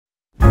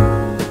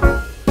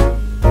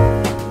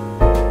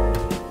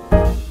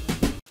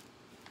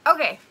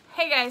Okay,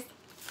 hey guys.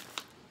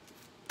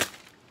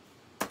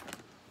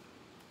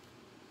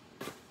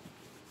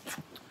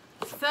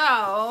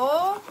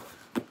 So,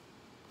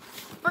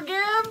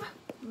 forgive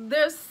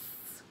this.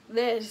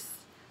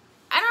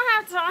 I don't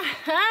have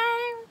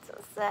time to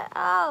set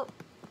up.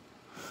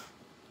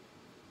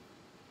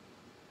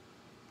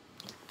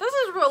 This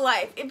is real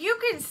life. If you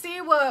could see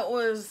what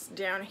was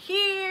down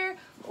here,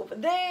 over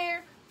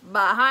there,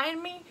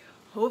 behind me,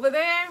 over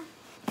there,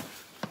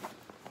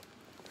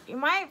 you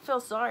might feel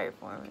sorry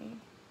for me.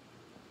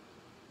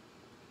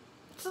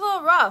 It's a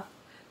little rough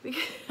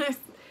because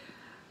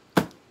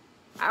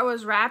I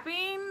was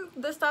wrapping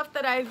the stuff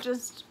that I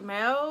just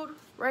mailed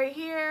right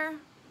here,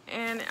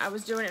 and I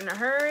was doing it in a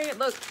hurry.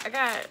 Look, I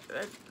got,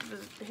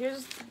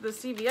 here's the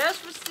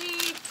CVS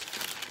receipt.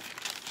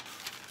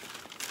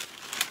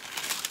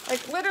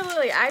 Like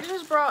literally, I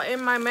just brought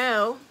in my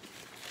mail,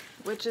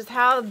 which is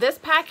how this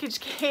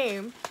package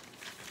came.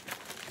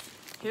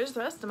 Here's the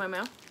rest of my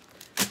mail.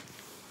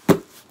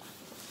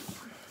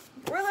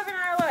 We're living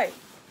our life.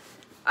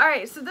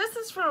 Alright, so this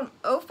is from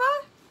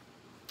Ofra.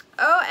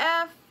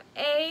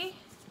 O-F-A,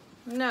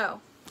 no,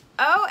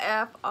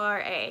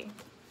 O-F-R-A.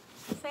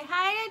 Say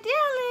hi to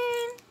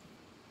Dylan.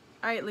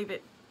 Alright, leave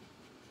it.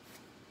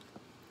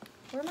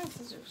 Where are my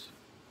scissors?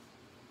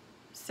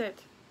 Sit.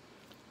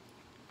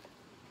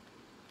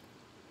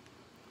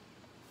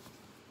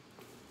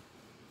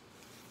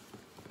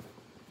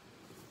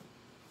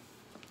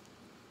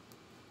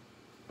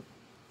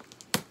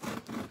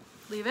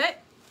 Leave it.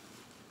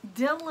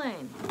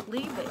 Dylan,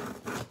 leave it.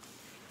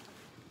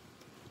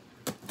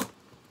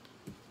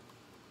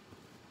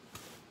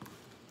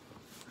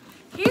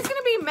 He's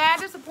gonna be mad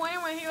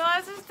disappointed when he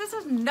realizes this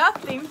is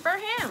nothing for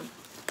him.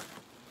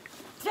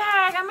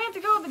 Dad, I meant to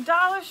go to the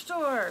dollar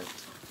store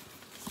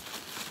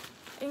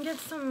and get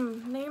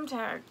some name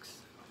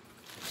tags.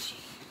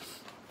 Jeez.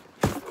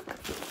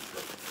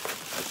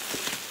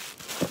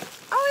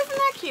 Oh, isn't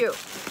that cute?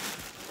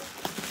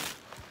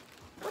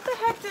 What the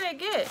heck did I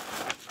get?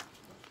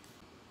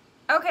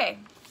 Okay,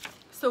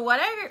 so what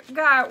I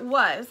got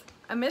was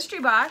a mystery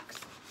box.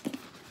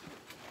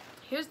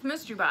 Here's the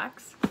mystery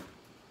box.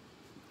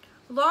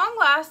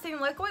 Long-lasting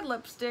liquid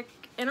lipstick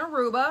in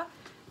Aruba,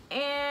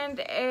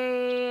 and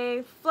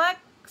a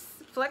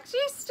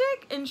flexi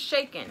stick in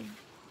Shaken.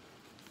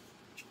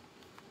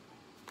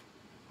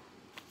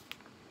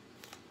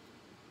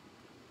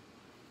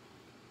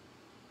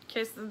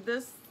 Okay, so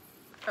this,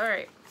 all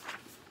right.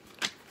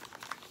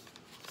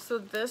 So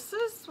this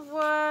is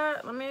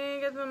what, let me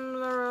get them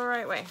the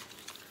right way.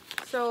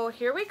 So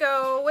here we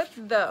go with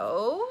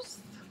those.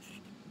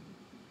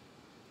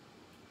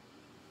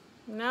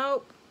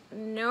 Nope,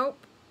 nope.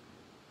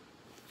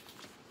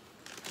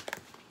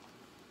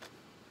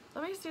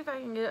 Let me see if I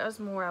can get us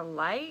more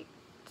light.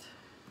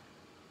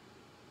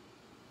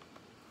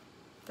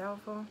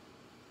 Doubtful.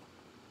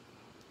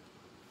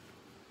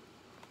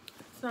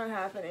 It's not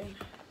happening.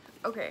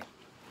 Okay.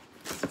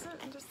 This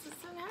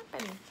isn't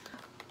happening.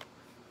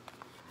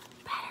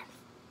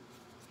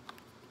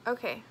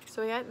 Okay,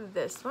 so we got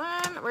this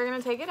one. We're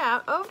gonna take it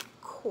out, of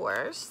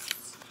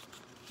course,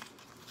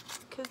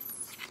 because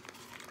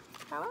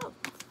how else?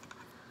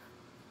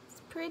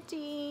 It's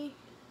pretty.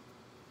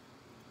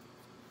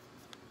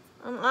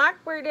 I'm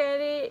awkward at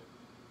it.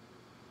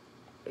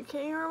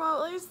 Can you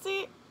remotely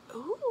see?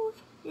 Ooh,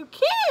 you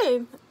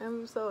can!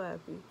 I'm so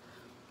happy.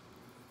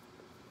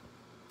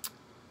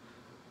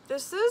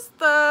 This is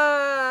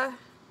the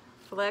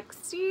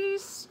flexi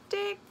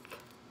stick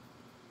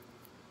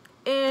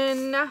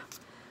in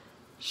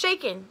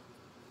Shaken.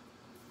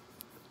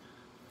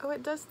 Oh,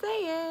 it does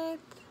say it.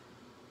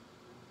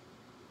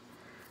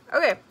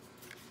 Okay.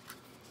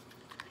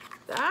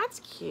 That's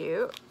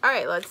cute.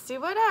 Alright, let's see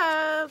what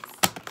else.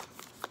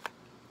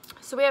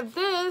 So we have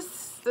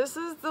this. This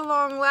is the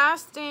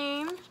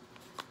long-lasting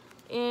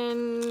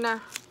in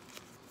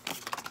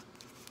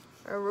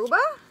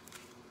Aruba?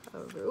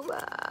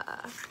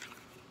 Aruba.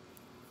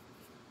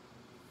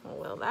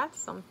 Well, that's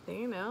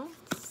something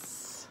else.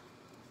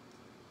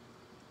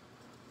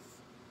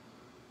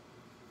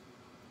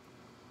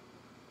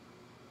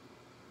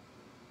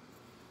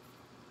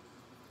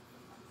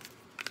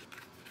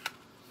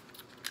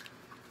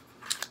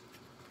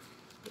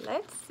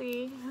 Let's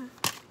see.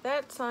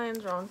 That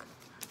sign's wrong.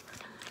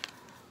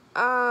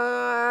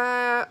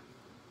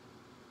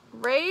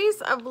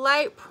 Rays of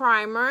Light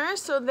primer.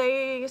 So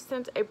they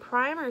sent a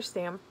primer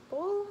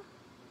sample.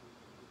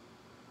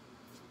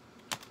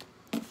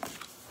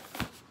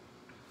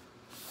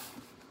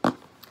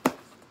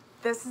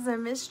 This is a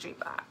mystery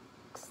box.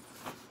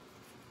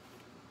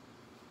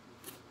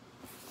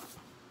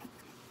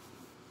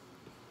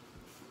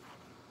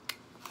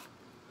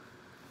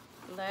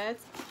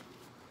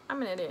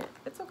 I'm an idiot.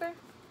 It's okay.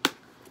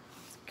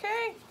 It's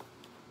okay.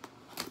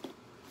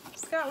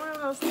 Just got one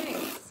of those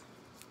things.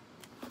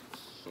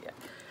 Yeah.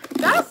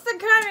 That's the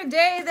kind of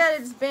day that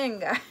it's been,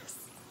 guys.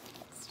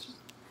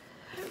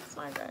 It's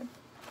my bad.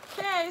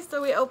 Okay,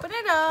 so we open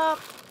it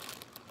up.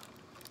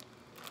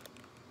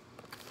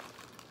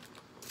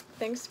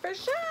 Thanks for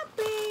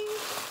shopping.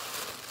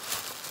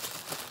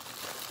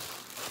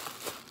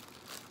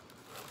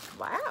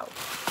 Wow.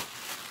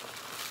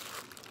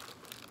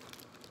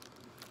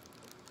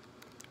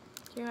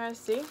 Can you guys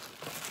see?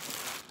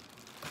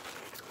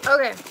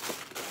 Okay.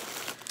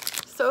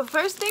 So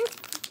first thing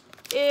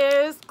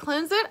is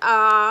cleanse it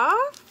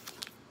off.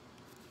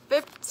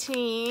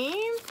 15.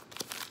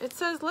 It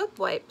says lip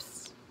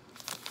wipes.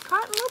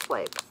 Cotton lip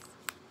wipes.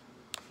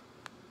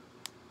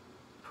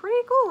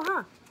 Pretty cool,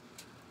 huh?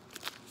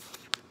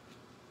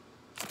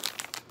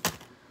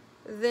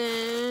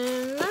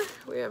 Then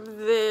we have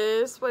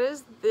this. What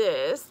is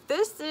this?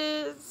 This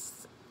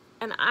is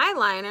an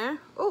eyeliner.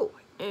 Oh,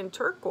 in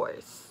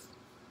turquoise.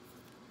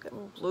 Got a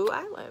blue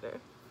eyeliner.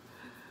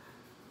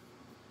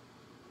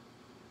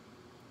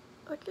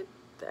 Look at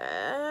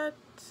that.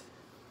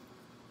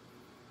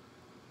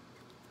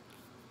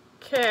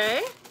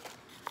 Okay.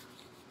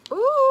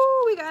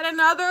 Ooh, we got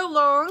another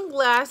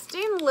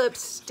long-lasting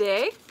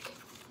lipstick.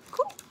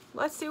 Cool.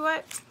 Let's see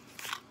what.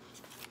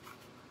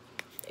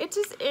 It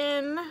is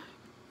in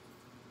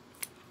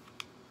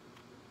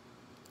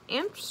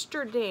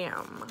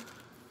Amsterdam.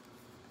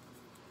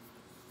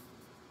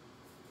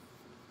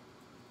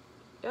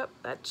 Yep,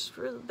 that's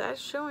true.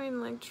 That's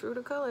showing like true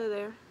to color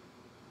there.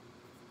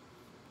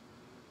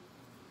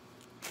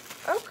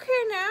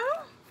 Okay,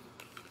 now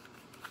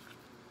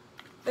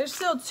there's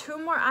still 2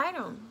 more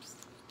items.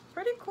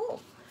 Pretty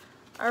cool.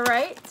 All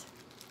right.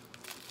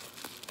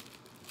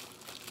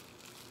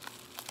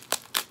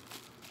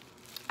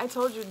 I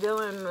told you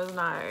Dylan was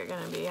not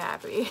gonna be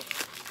happy.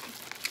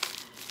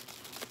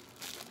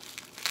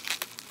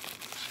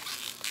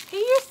 He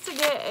used to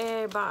get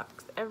a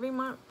box every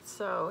month,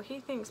 so he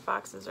thinks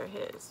boxes are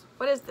his.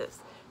 What is this?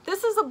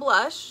 This is a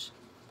blush.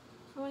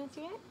 You wanna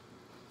see it?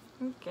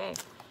 Okay.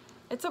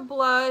 It's a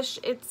blush.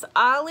 It's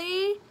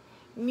Ollie.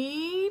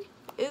 Need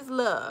is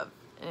love.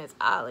 And it's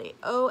Ollie.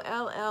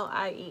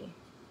 O-L-L-I-E.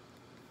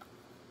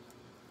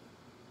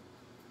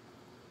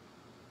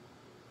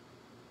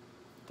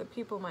 The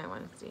people might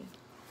want to see.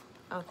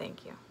 Oh,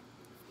 thank you.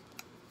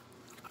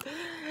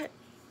 It's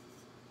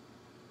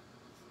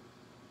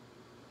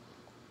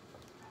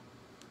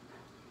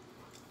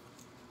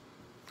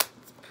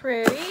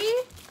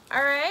pretty.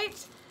 All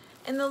right.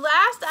 And the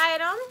last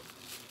item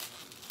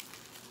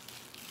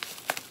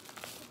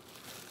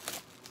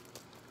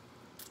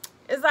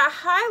is a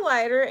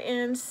highlighter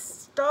in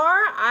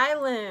Star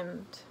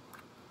Island.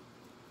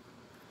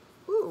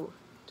 Ooh,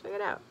 check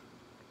it out.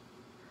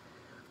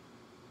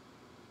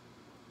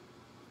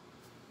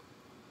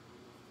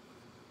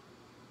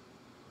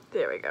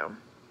 There we go.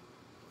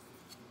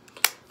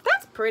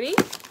 That's pretty.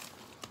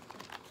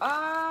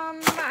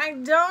 I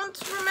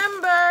don't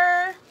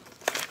remember.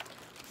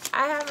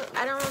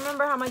 I don't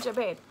remember how much I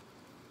paid.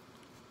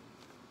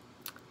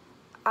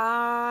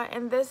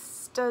 And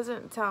this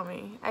doesn't tell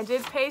me. I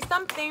did pay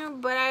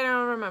something, but I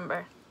don't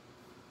remember.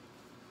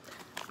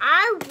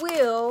 I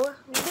will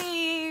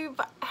leave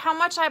how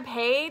much I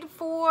paid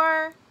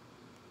for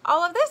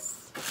all of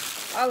this.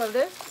 All of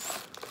this.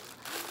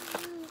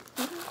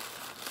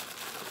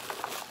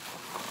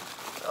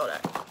 Hold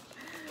on.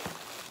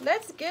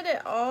 Let's get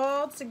it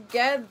all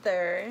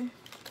together.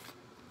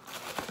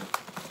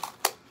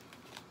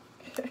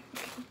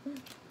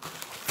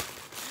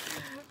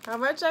 How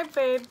much I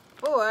paid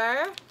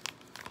for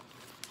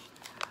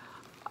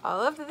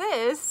all of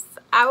this.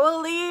 I will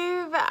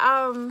leave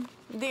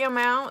the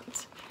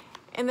amount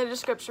in the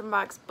description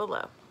box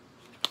below.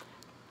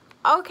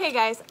 Okay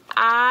guys,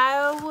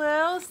 I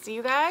will see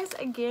you guys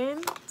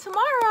again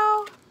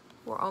tomorrow.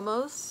 We're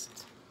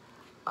almost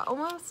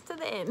to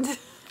the end.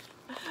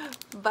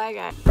 Bye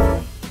guys.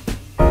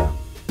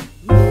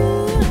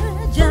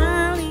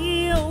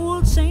 Jolly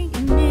old Saint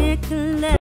Nicholas.